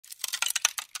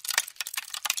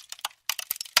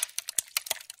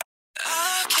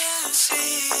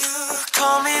see you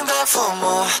coming back for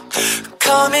more,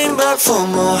 coming back for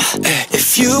more.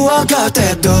 If you walk out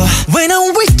that door, when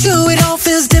I'm with you it all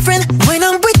feels different. When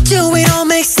I'm with you it all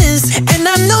makes sense, and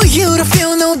I know you don't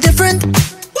feel no different.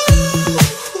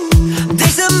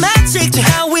 There's a magic to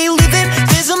how we live it.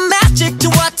 There's a magic to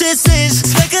what this is.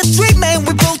 It's like a dream, man,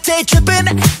 we both day tripping.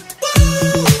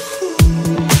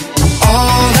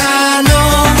 All I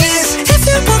know is if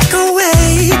you walk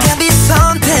away, there'll be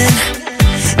something.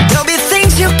 There'll be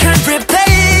things you can't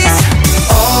replace.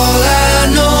 All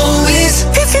I know is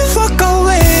if you walk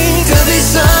away, there'll be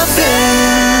something.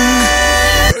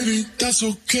 Baby, that's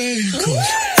okay, 'cause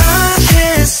I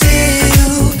can see you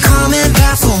coming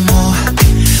back for more,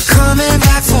 coming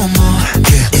back for more.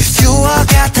 If you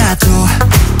walk out that door,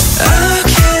 I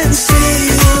can see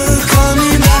you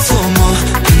coming back for more,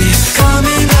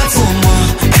 coming back for more.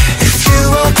 If you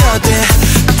walk out that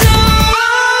door,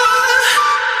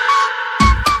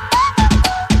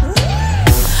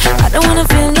 I don't wanna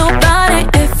feel nobody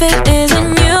if it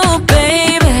isn't you,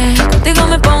 baby. Contigo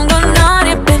me pongo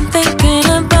naughty, been thinking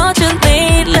about you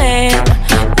lately.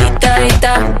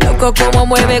 Loco como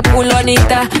mueve culo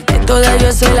Anitta. De todas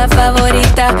yo soy la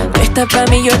favorita. Tú estás pa'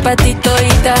 mí, yo pa' ti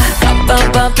todita. Pam,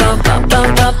 pam, pam, pam, pam,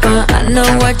 pam, pam, pam. I know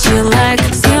what you like.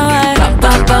 So I pam,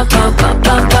 pam, pam, pam,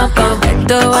 pam, pam, pam, pam.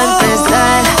 Esto va a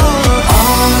empezar.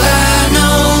 all I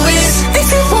know is if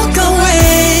you walk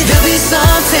away, there'll be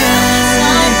something.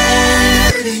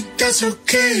 Baby, that's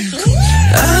okay, 'cause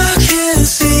I can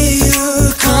see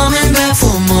you coming back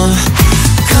for more,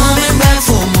 coming back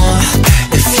for more.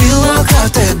 If you walk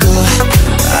out that door,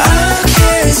 I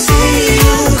can see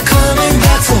you coming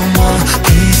back for more,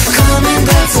 coming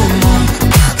back for more.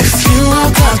 If you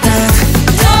walk out that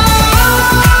door,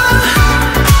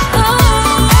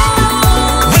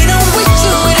 when I'm with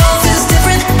you it all feels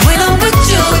different. When I'm with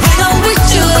you, when I'm with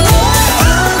you,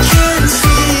 I can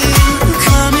see you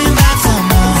coming back for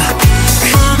more,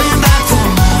 coming back for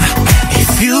more.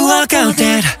 If you walk out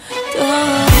that door.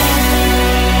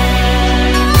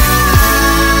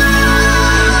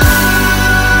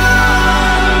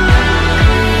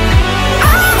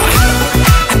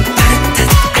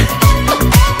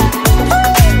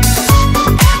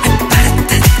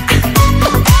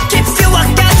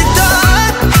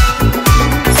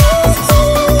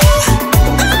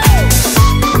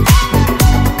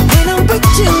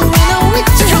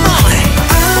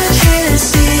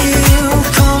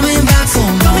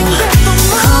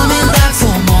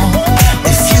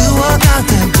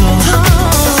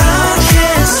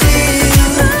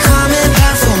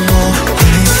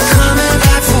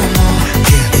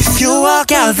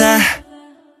 There.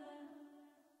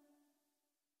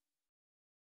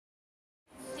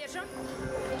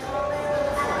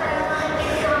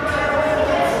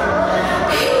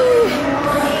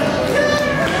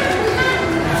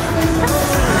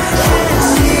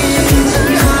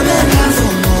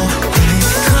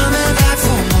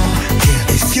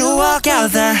 If you walk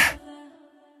out there.